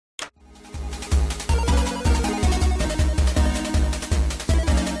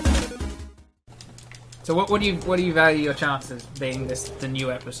So what do you value your chances being the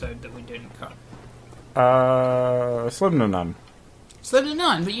new episode that we didn't cut? Slim to none. Slim to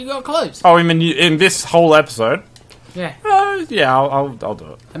none, but you got close. Oh, I mean, in this whole episode? Yeah. Yeah, I'll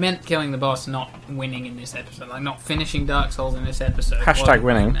do it. I meant killing the boss, not winning in this episode. Like, not finishing Dark Souls in this episode. Hashtag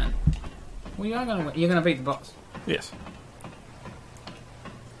winning. Well, you are gonna win. You're gonna beat the boss. Yes.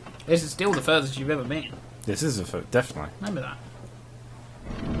 This is still the furthest you've ever been. This is definitely. Remember that.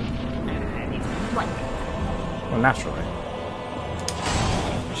 And he's right there. Well, naturally.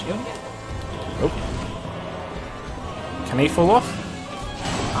 Shield again? Oh. Can he fall off?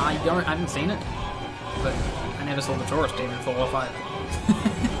 I haven't seen it, but I never saw the tourist demon fall off either.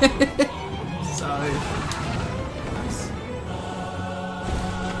 So, nice.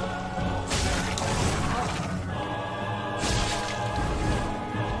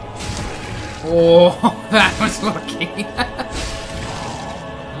 Oh, that was lucky.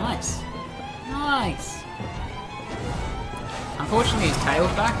 Nice. Nice. Unfortunately, his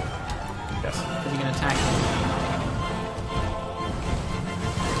tail's back. Yes. Because he can attack him.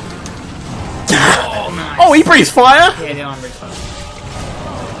 Oh, nice. Oh, he breathes fire? Yeah, the arm breathes fire.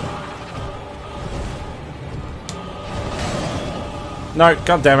 No,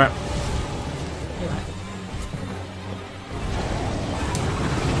 god damn it.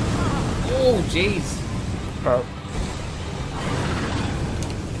 Oh, jeez. Oh.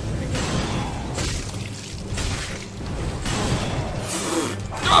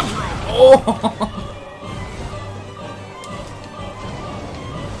 Oh!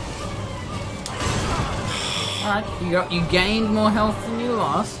 Alright, you gained more health than you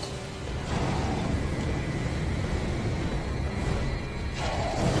lost.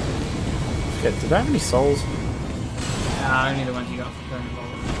 Yeah, did I have any souls? Only the ones you got from going involved.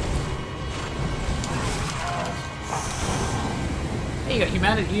 Hey, you got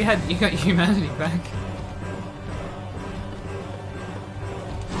humanity. You got humanity back.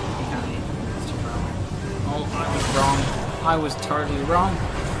 You can't eat. That's too far away. Oh, I was wrong. I was totally wrong.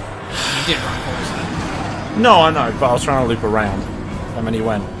 You did run forward. No, I know, but I was trying to loop around. And then he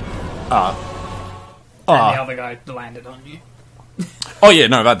went, And the other guy landed on you. Oh yeah,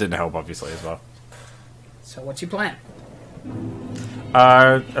 no, that didn't help, obviously, as well. So what's your plan?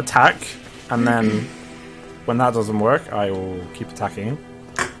 Attack, and then when that doesn't work, I will keep attacking him,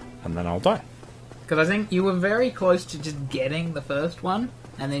 and then I'll die. Because I think you were very close to just getting the first one,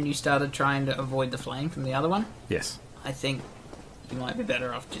 and then you started trying to avoid the flame from the other one. Yes. I think you might be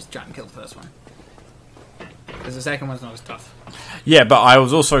better off just trying to kill the first one. Because the second one's not as tough. Yeah, but I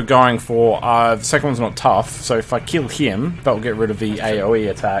was also going for, the second one's not tough, so if I kill him, that'll get rid of the AoE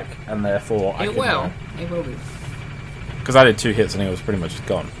attack, and therefore I It will. It will be. Because I did 2 hits and he was pretty much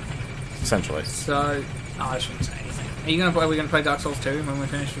gone, essentially. So, I shouldn't say anything. Are we going to play Dark Souls 2 when we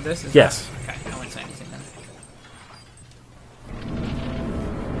finish with this? Yes. Okay, I won't say anything then.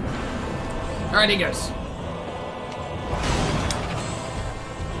 Alright, he goes.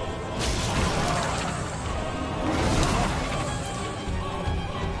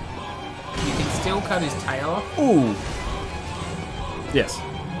 You can still cut his tail off. Ooh. Yes.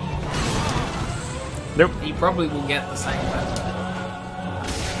 Nope. He probably will get the same weapon.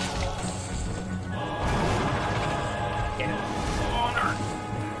 Get it. Oh no!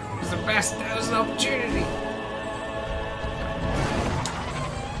 It was the best. That was an opportunity.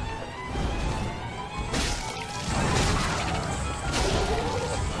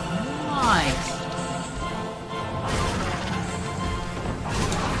 Nice.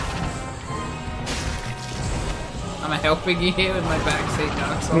 Am I helping you here with my backseat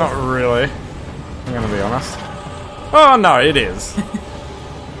Dark Souls? Not really. I'm gonna be honest. Oh no, it is.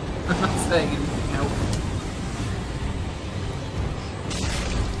 I'm not saying anything else.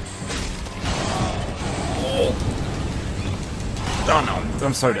 Oh no,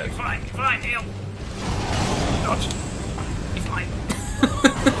 I'm so dead. Fine, heal. Dodge. You're fine.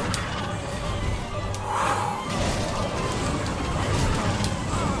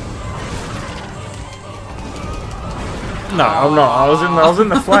 No, I'm not. I was in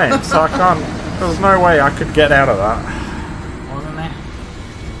the flames, so I can't. There was no way I could get out of that. Wasn't there?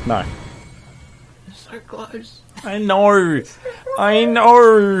 No. So close. I know. I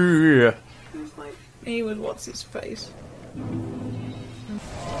know. It was like me with what's his face.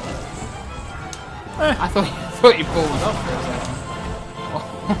 I thought you pulled it off for a second.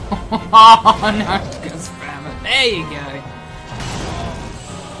 Oh no, it's gonna spam it. There you go.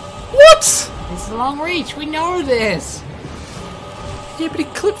 What? It's a long reach. We know this. Yeah, but he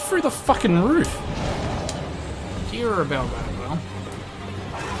clipped through the fucking roof. So you're a rebel, well.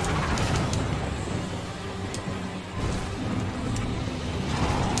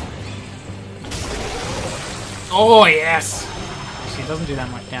 Oh, yes! Actually, it doesn't do that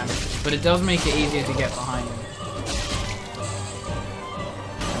much damage, but it does make it easier to get behind him.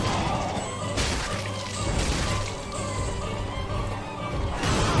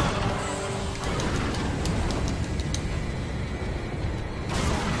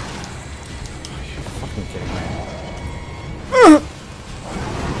 Fucking kidding me.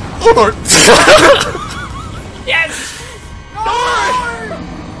 Yes! No!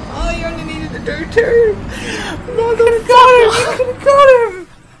 Oh, you only needed to do 2! No, you could have got him!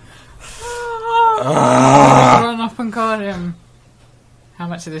 Run up and got him. How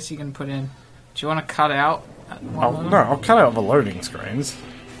much of this are you going to put in? Do you want to cut out? No, I'll cut out the loading screens.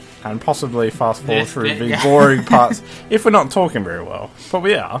 And possibly fast forward This through bit, the yeah. boring parts. If we're not talking very well. But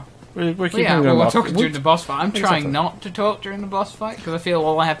we are. We're keeping Yeah, going well, we're off. talking during the boss fight. I'm trying Exactly. not to talk during the boss fight because I feel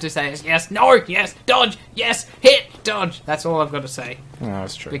all I have to say is yes, no, yes, dodge, yes, hit, dodge. That's all I've got to say. No,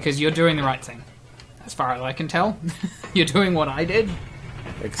 that's true. Because you're doing the right thing. As far as I can tell. You're doing what I did.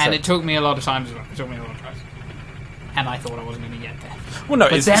 Except, And it took me a lot of times as well. It took me a lot of tries. And I thought I wasn't going to get there. well, no,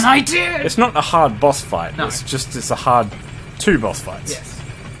 But then I did! It's not a hard boss fight. No. It's a hard 2 boss fights. Yes.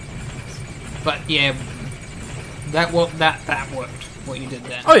 But yeah, that worked. What you did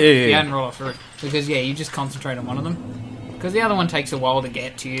there. Oh, yeah. You hadn't rolled off through. Because yeah, you just concentrate on one of them. Because the other one takes a while to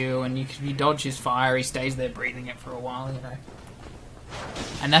get to you, and you dodge his fire, he stays there breathing it for a while, you know.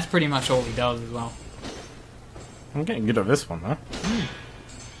 And that's pretty much all he does as well. I'm getting good at this one, though.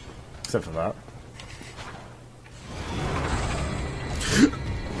 Except for that.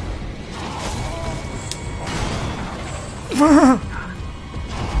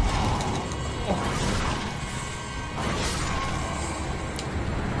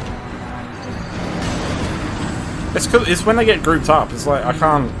 It's when they get grouped up. It's like I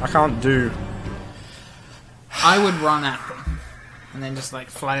can't do. I would run at them, and then just like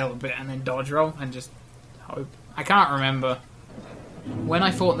flail a bit, and then dodge roll, and just hope. I can't remember. When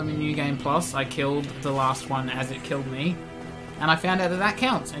I fought them in New Game Plus, I killed the last one as it killed me, and I found out that that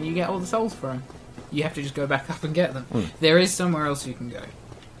counts, and you get all the souls for them. You have to just go back up and get them. There is somewhere else you can go.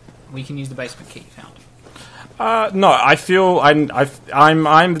 We can use the basement key you found. No, I feel I'm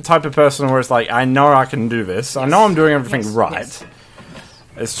the type of person where it's like I know I can do this. I know I'm doing everything Yes, right. yes.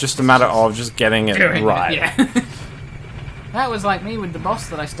 It's just a matter of just getting it Doing it, right. yeah. That was like me with the boss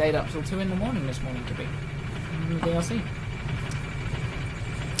that I stayed up till 2 in the morning this morning to beat. In the DLC.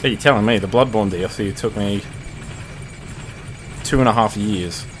 Are you telling me the Bloodborne DLC took me 2.5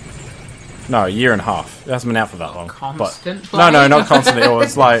 years? No, a year and a half. It hasn't been out for that long. Constant but no, play? not constantly.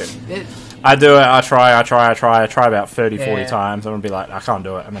 It's like It- I do it, I try about 30, 40 Yeah. times, and I'll be like, I can't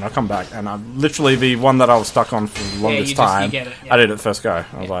do it. And then I'll come back, and I'm literally the one that I was stuck on for the longest you time. get it, yeah. I did it first go.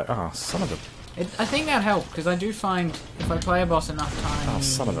 I was like, oh, son of a... I think that helped, because I do find if I play a boss enough times, Oh,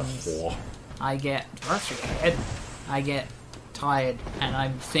 son of a whore. I get frustrated, I get tired, and I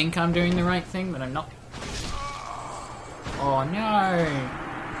think I'm doing the right thing, but I'm not. Oh no!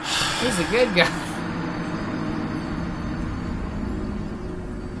 He's a good guy.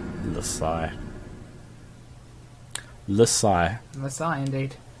 Lasai. Lasai. Messiah,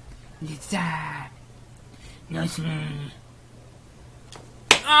 indeed. Messiah. Nice man.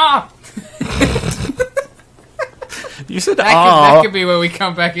 Ah! You said That could be where we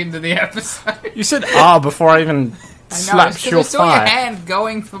come back into the episode. You said before I even I know, slapped it's 'cause your I saw your thigh. hand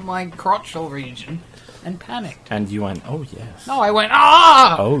going for my crotchal region and panicked. And you went, oh yes. No, I went,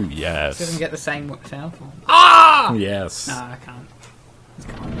 ah! Oh Doesn't yes. get the same sound form. Ah! Yes. No, I can't. It's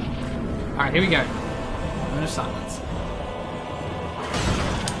gone. Alright, here we go. Moment of silence.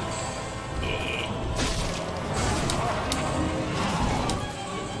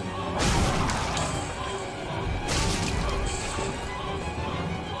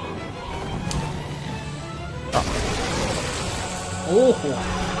 Oh!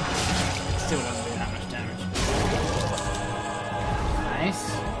 Still doesn't do that much damage.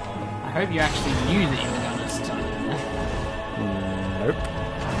 Nice. I hope you actually knew that you were going to stun there. Nope.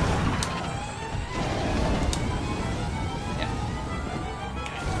 Yeah.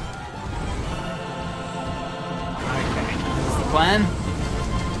 Okay. That's the plan.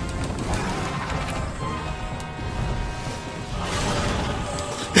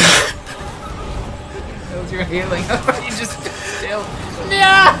 That was your healing. I thought you just still.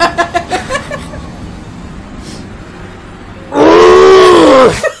 Yeah!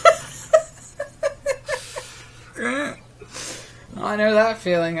 I know that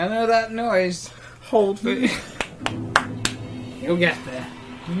feeling. I know that noise. Hold me. You'll get there.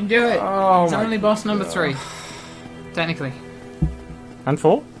 You can do it. Oh It's my only boss number 3. Technically. And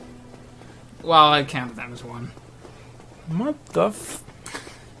 4? Well, I counted that as 1. What the f...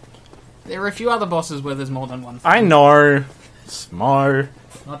 There are a few other bosses where there's more than one. I know. Smo.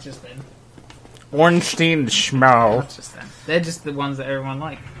 Not just them. Ornstein Schmo. Not just them. They're just the ones that everyone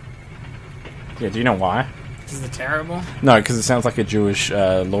likes. Yeah, do you know why? Because they're terrible. No, because it sounds like a Jewish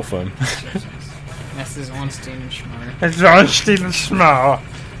law firm. This is Ornstein and Schmo. It's Ornstein Schmo.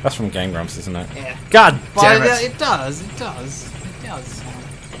 That's from Game Grumps, isn't it? Yeah. God damn it! It does. It does. It does.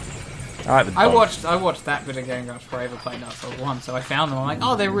 I like the dog. I watched that bit of Game Grumps before I ever played Dark Souls 1, so I found them. I'm like,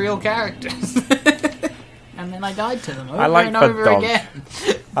 oh, they're real characters. And then I died to them over and over again.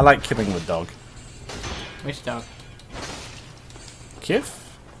 I like killing the dog. Which dog? Kif?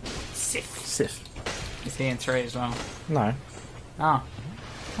 Sif. Is he in 3 as well? No. Oh.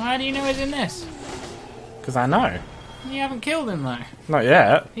 Why do you know he's in this? Because I know. You haven't killed him, though. Not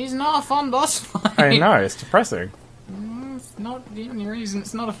yet. He's not a fun boss fight. I know, it's depressing. It's not the only reason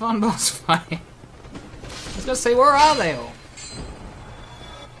it's not a fun boss fight. I was gonna say, where are they all?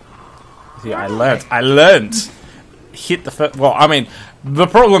 See, I learnt. Hit the first... Well, I mean, the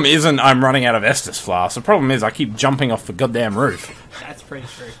problem isn't I'm running out of Estus Flask. The problem is I keep jumping off the goddamn roof. That's pretty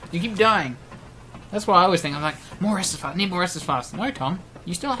true. You keep dying. That's why I always think, I'm like, more Estus Flask, need more Estus Flask. No, Tom,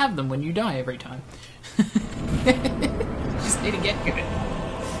 you still have them when you die every time. You just need to get good.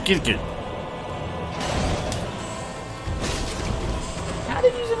 Get good. How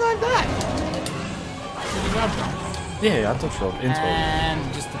did you survive that? Did you dodge roll? Yeah, I dodge rolled into it.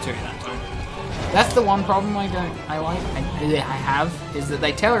 And just the 2 that time. That's the one problem I have, is that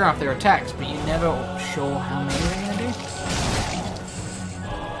they telegraph their attacks, but you're never sure how many they're going to do.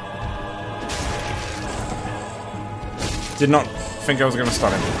 Did not think I was going to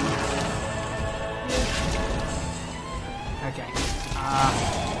stun him. Okay.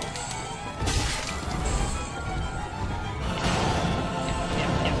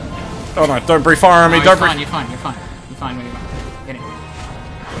 Oh no, don't breathe fire on me, don't breathe. You're fine when you are. Get it.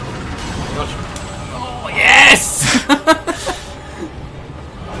 Gotcha. Oh, yes!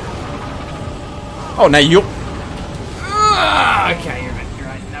 Oh, now you... Okay, you're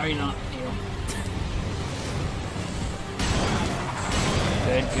right. No, you're not.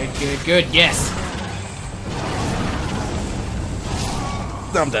 Good, yes!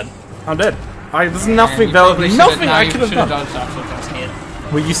 I'm dead. There's nothing valid. Nothing I could have done.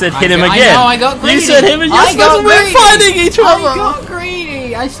 Well, you said hit him again. I know, I got greedy. You said him and you're supposed to be fighting each other. I got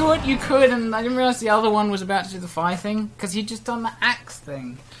greedy. I thought you could, and I didn't realize the other one was about to do the fire thing, because he just done the axe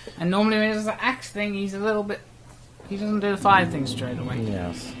thing. And normally when he does the axe thing, he's a little bit... He doesn't do the fire thing straight away.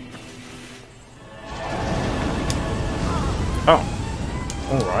 Yes. Oh.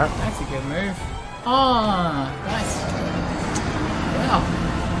 Alright. That's a good move. Oh, nice. Well,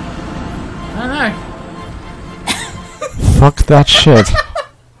 I don't know. Fuck that shit.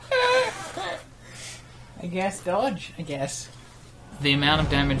 I guess dodge, The amount of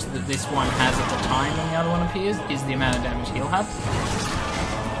damage that this one has at the time when the other one appears is the amount of damage he'll have.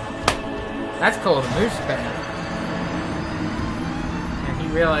 That's called a move spam. And he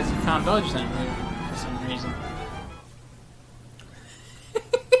realized you can't dodge that move for some reason.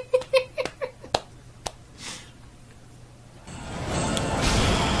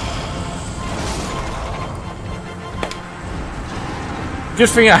 Good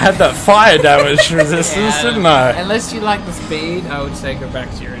thing I had that fire damage resistance, didn't I? Unless you like the speed, I would say go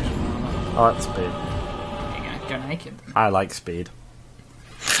back to your original armor. I like speed. There you go, go naked. I like speed.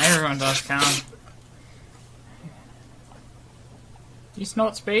 Everyone does, Callum. You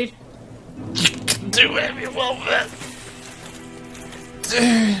snort speed? Do whatever you want, man.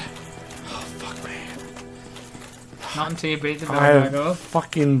 Dude. Oh, fuck me. Not until you beat the I've Gargoyles.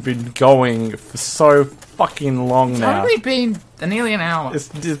 fucking been going for so fucking long now. It's only been nearly an hour. This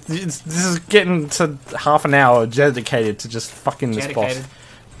is getting to half an hour dedicated to just fucking this boss.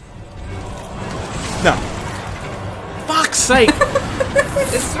 No. Fuck's sake!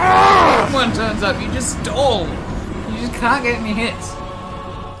 One turns up, you just stall. You just can't get any hits.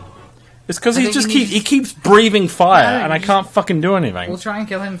 It's because he keeps breathing fire, and I can't fucking do anything. We'll try and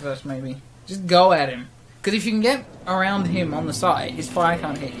kill him first, maybe. Just go at him. Because if you can get around him on the side, his fire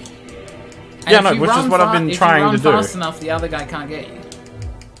can't hit you. And yeah, no, which is what I've been trying to do. If you run fast enough, the other guy can't get you.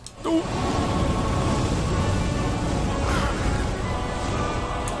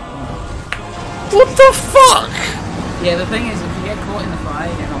 What the fuck? Yeah, the thing is, if you get caught in the fire,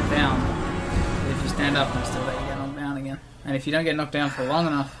 you get knocked down. But if you stand up and still, you get knocked down again. And if you don't get knocked down for long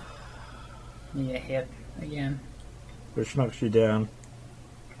enough, you get hit again. Which knocks you down.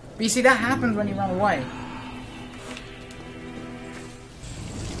 But you see, that happens when you run away.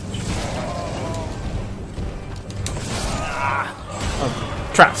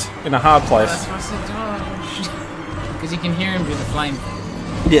 Trapped in a hard place. That's why I said dodge. Because you can hear him do the flame.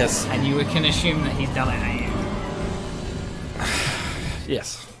 Yes. And you can assume that he's done it at you.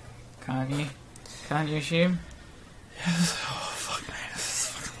 Yes. Can't you? Can't you assume? Yes. Oh, fuck, man. This is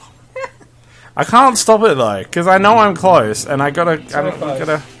fucking long. I can't stop it, though, because I know I'm close, and I gotta...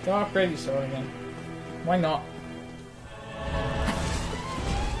 Go upgrade your sword again. Why not?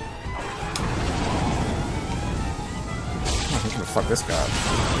 I'm gonna fuck this guy up.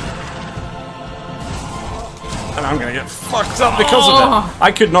 And I'm gonna get fucked up because of it.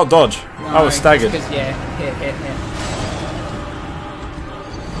 I could not dodge. No, I was staggered. Yeah, hit.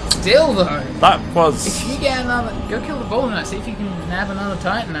 Still though, That was... if you get another, go kill the Golden Knight. See if you can nab another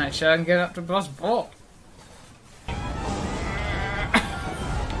Titanite shard and get up to boss 4.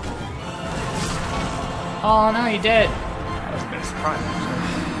 Oh no, you're dead. That was a bit of a surprise, actually.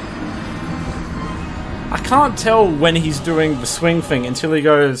 I can't tell when he's doing the swing thing until he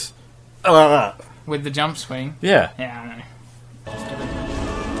goes... With the jump swing. Yeah. Yeah, I know.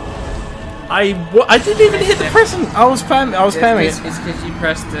 I didn't even hit the crescent. I was spamming it. It's because you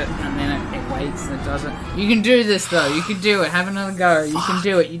pressed it and then it waits and it doesn't. You can do this though. You can do it. Have another go. You can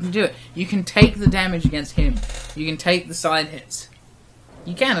do it. You can do it. You can take the damage against him. You can take the side hits.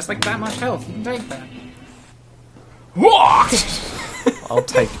 You can. It's like that much health. You can take that. What? I'll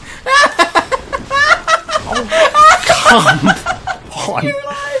take... Oh, come on. You're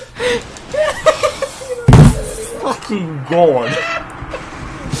alive. Fucking God.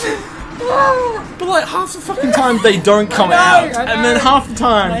 But like half the fucking time they don't come out, and then half the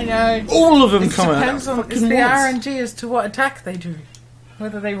time I know. all of them come out. Depends on it's the RNG as to what attack they do,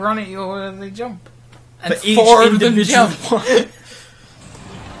 whether they run at you or whether they jump. And For each 4 of them individual jump. one.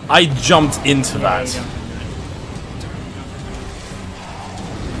 I jumped into that.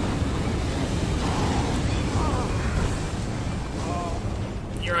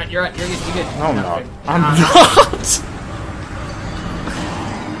 You don't. You're right. You're good. No, I'm not. Okay. I'm not.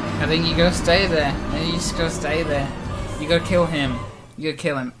 I think you gotta stay there. And you just gotta stay there. You gotta kill him. You gotta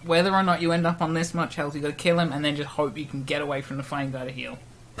kill him. Whether or not you end up on this much health, you gotta kill him and then just hope you can get away from the flame guy to heal.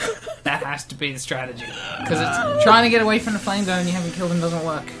 That has to be the strategy. Because it's trying to get away from the flame guy and you haven't killed him doesn't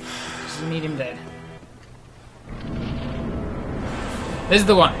work. Just you need him dead. This is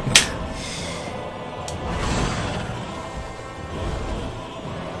the one.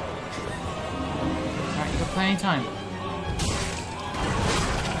 Alright, you got plenty of time.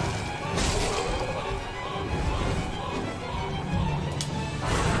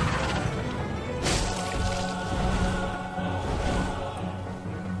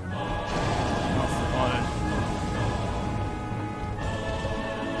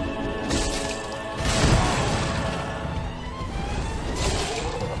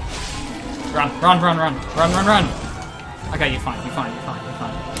 Run. Okay, you're fine.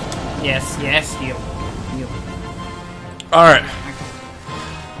 Yes, heal. Alright.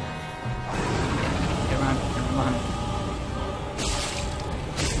 Get around.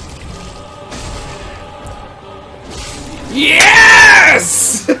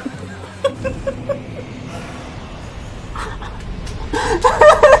 Yes!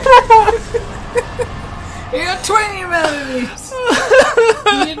 You got 20 melodies!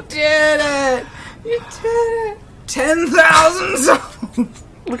 You did it! 10,000 souls!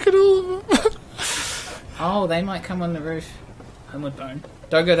 Look at all of them. Oh, they might come on the roof. Homeward bone.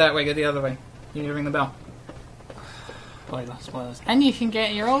 Don't go that way, go the other way. You need to ring the bell. Spoilers. And you can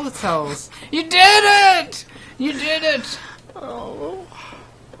get your old souls. You did it! You did it! Oh.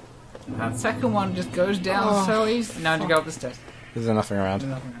 That second one just goes down so easy. Now to go up the stairs. Is there nothing around?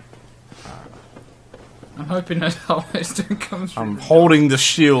 There's nothing. I'm hoping that Holliston comes through. I'm holding the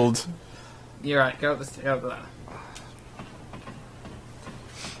shield. You're right, go up the stairs. Go up the ladder.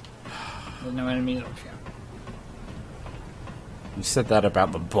 There's no enemies up here. You said that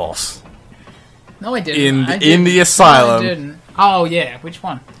about the boss. No, I didn't. In the asylum. No, I didn't. Oh, yeah. Which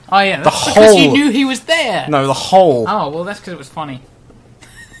one? Oh, yeah. That's The because hole. you knew he was there. No, the hole. Oh, well, that's because it was funny.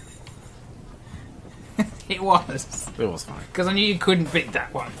 It was. It was fine. Because I knew you couldn't beat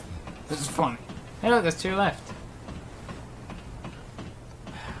that one. This is funny. Hey, look, there's 2 left.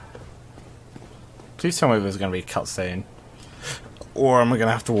 Please tell me there's going to be a cutscene. Or am I going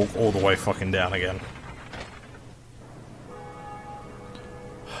to have to walk all the way fucking down again?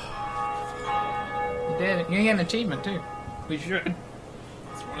 You did it. You get an achievement, too. We should.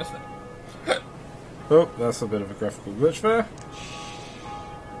 That's what I said. Oh, that's a bit of a graphical glitch there.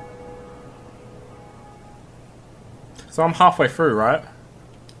 So I'm halfway through, right?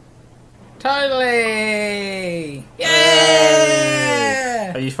 Totally!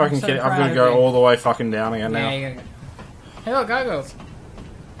 Yeah! Are you fucking so kidding? I'm proud gonna of go you. all the way fucking down again now. Yeah, you gotta go. Hey, look, Gargoyles.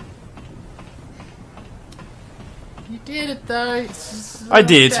 You did it though. I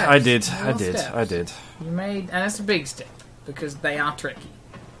did. You made, and it's a big step because they are tricky.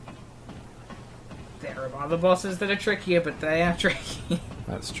 There are other bosses that are trickier, but they are tricky.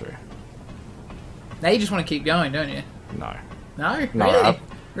 That's true. Now you just want to keep going, don't you? No. No? No, Really?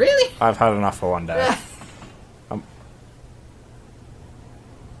 Really? I've had enough for one day.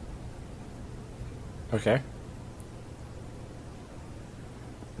 Okay.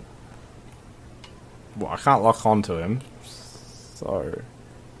 Well, I can't lock onto him, so...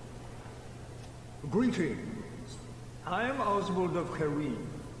 Greetings. I am Oswald of Kareem,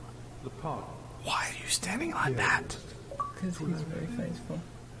 the park. Why are you standing like that? Because he's very faithful.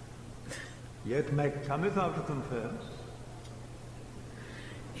 Yet Meg cometh out to confess.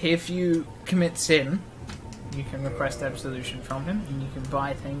 If you commit sin, you can request absolution from him, and you can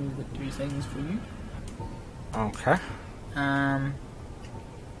buy things that do things for you. Okay.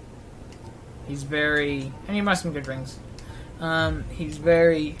 He's very... And he buy some good rings. He's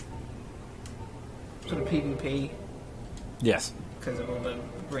very... sort of PvP. Yes. Because of all the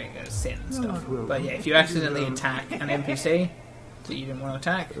sin and stuff. But yeah, if you accidentally attack an NPC that you didn't want to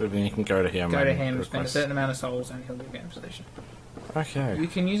attack, Then you can go to him. go to and him, spend a request. certain amount of souls, and he'll give you absolution. Okay. You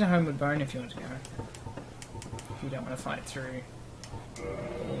can use a homeward bone if you want to go. If you don't want to fight through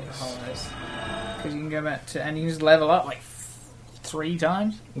the hollows. Because you can go back to... And you can just level up like 3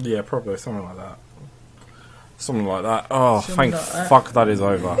 times. Yeah, probably something like that. Something like that. Oh, Something thank like that. fuck that is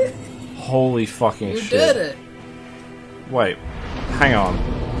over. Holy fucking You shit. did it! Wait, hang on.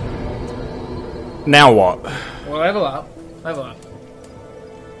 Now what? Well, level up. Level up.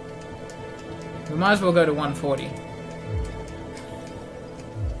 We might as well go to 140.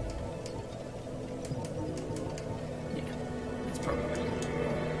 Yeah, that's probably right.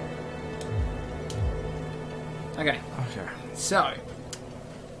 Okay, Okay. so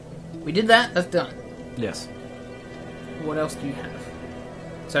we did that. That's done. Yes. What else do you have?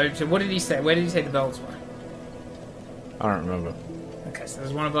 So what did he say? Where did he say the bells were? I don't remember. Okay, so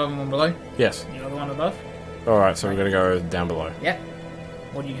there's one above and one below. Yes. The other one above. Alright, so we're gonna go down below. Yep.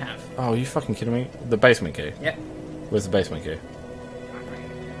 What do you have? Oh, are you fucking kidding me? The basement key. Yep. Where's the basement key?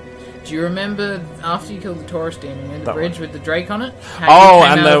 Do you remember after you killed the Taurus demon in the That bridge one. with the Drake on it? Oh, How you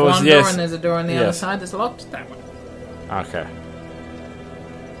came and out there of was- one yes. door and there's a door on the other Yes. side that's locked? That one. Okay.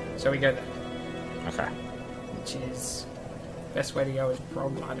 So we go there. Okay. Which is... Best way to go is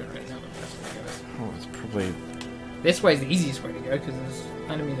probably... I don't really know what the best way to go is. Oh, it's probably This way is the easiest way to go because there's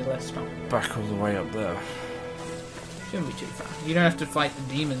enemies are less strong. back all the way up there. Shouldn't be too far. You don't have to fight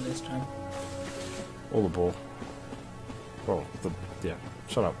the demon this time. Or the ball. Well, yeah.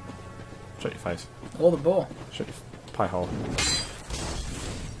 Shut up. Shut your face. Or the ball. Shut your pie hole.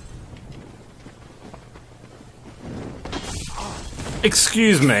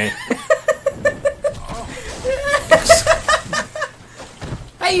 Excuse me.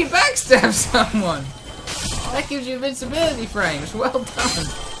 Hey, you backstab someone! That gives you invincibility frames. Well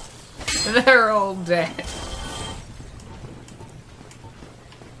done. They're all dead.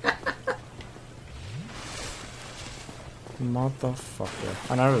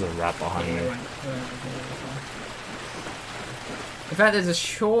 Motherfucker. I know there's a rat behind me. In fact, there's a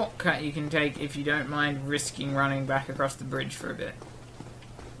shortcut you can take if you don't mind risking running back across the bridge for a bit.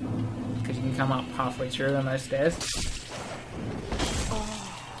 Because you can come up halfway through on those stairs.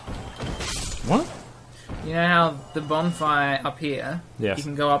 What? You know how the bonfire up here, Yes. you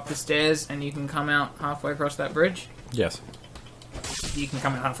can go up the stairs and you can come out halfway across that bridge? Yes. You can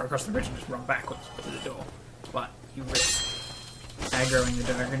come out halfway across the bridge and just run backwards to the door. But you risk aggroing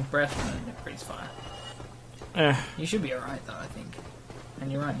the dragon's breath and then it breathes fire. You should be alright though, I think.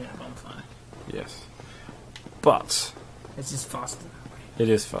 And you're right near the bonfire. Yes. But It's just faster that way. it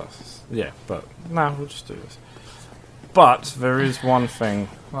is fast. Yeah, but no, we'll just do this. But there is one thing.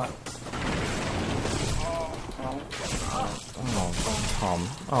 What? Oh,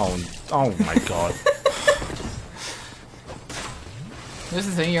 Tom. Oh my God. This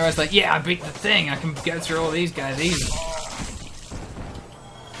is the thing, you're always like, yeah, I beat the thing, I can go through all these guys easy.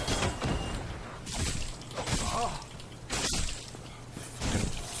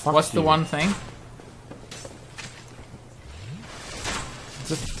 Fuck What's the you. one thing?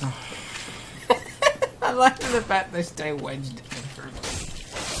 Just, I like the fact they stay wedged in for a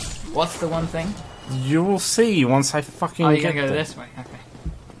bit. What's the one thing? you will see once I fucking Oh, you're get gonna go there. this way, okay.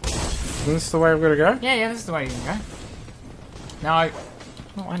 Isn't this the way I'm gonna go? Yeah, this is the way you can go. No.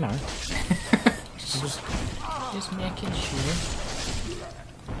 Oh, I know. Just making sure.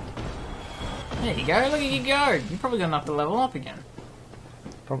 There you go, look at you go. You're probably gonna have to level up again.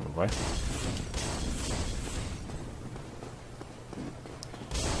 Probably.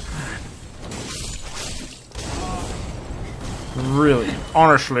 Really?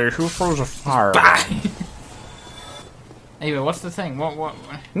 Honestly, who throws a fire? Anyway, what's the thing? What?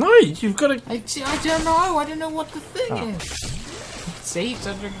 No, you've got to... I don't know. I don't know what the thing is. See? It's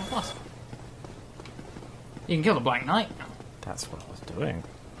drinking plus. You can kill the Black Knight. That's what I was doing.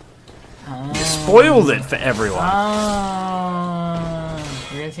 You spoiled it for everyone.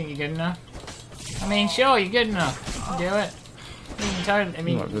 You really think you're good enough? I mean, sure, you're good enough. You can do it. You can totally... I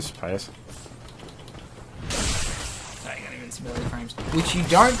mean... Look, this pace. Sorry, you got invincibility frames. Which you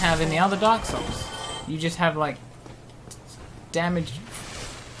don't have in the other Dark Souls. You just have, like... damage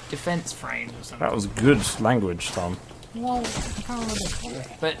defense frames or something. That was good language, Tom. Well, I can't remember what it's called.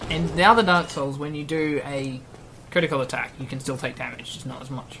 But in the other Dark Souls, when you do a critical attack, you can still take damage, just not as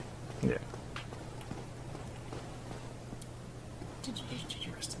much. Yeah. Did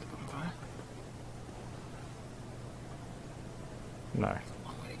you rest at the bonfire? No.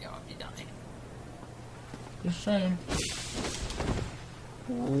 Long way to go up, you dummy. Just saying.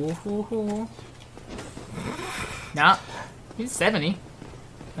 Ooh. Nah, he's 70. And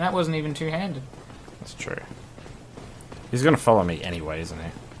that wasn't even two-handed. That's true. He's gonna follow me anyway, isn't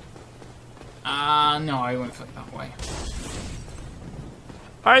he? No, I won't flick that way.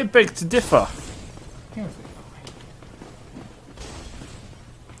 I beg to differ. He won't flick that way.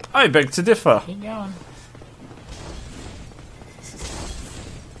 I beg to differ. Keep going.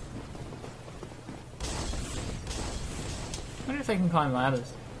 I wonder if they can climb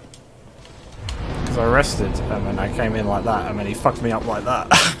ladders. Because I rested, and then I came in like that, and then he fucked me up like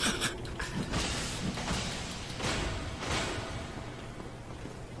that.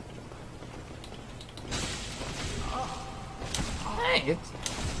 Hey,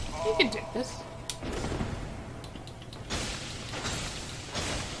 you can do this.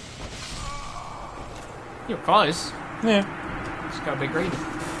 You're close. Yeah. Just got a big reader.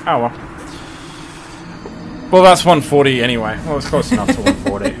 Oh well. Well, that's 140 anyway. Well, it's close enough to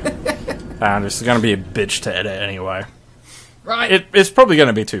 140. And it's going to be a bitch to edit anyway. Right. It's probably going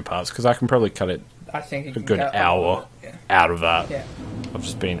to be 2 parts, because I can probably cut it I think a good hour out of that. Yeah. Of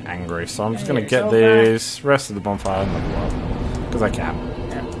just being angry. So I'm just Yeah, going to get these, rest of the bonfire, and level up. Because I can.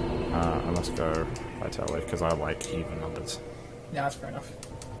 Yeah. And let's go Vitality, because I like even numbers. Yeah, that's fair enough.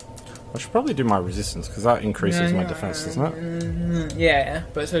 I should probably do my resistance, because that increases my defense, doesn't it? Yeah,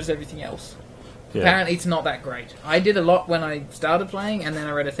 but so does everything else. Yeah. Apparently it's not that great. I did a lot when I started playing, and then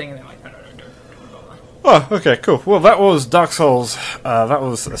I read a thing and they're like, no. Oh, okay, cool. Well, that was Dark Souls. That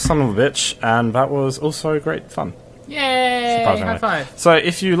was a son of a bitch, and that was also great fun. Yay! Surprisingly. High five. So,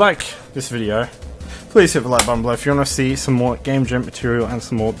 if you like this video, please hit the like button below. If you want to see some more Game Gent material and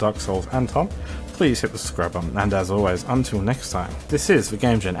some more Dark Souls and Tom, please hit the subscribe button. And as always, until next time, this is the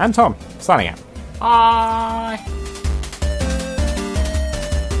Game Gent and Tom, signing out. Bye!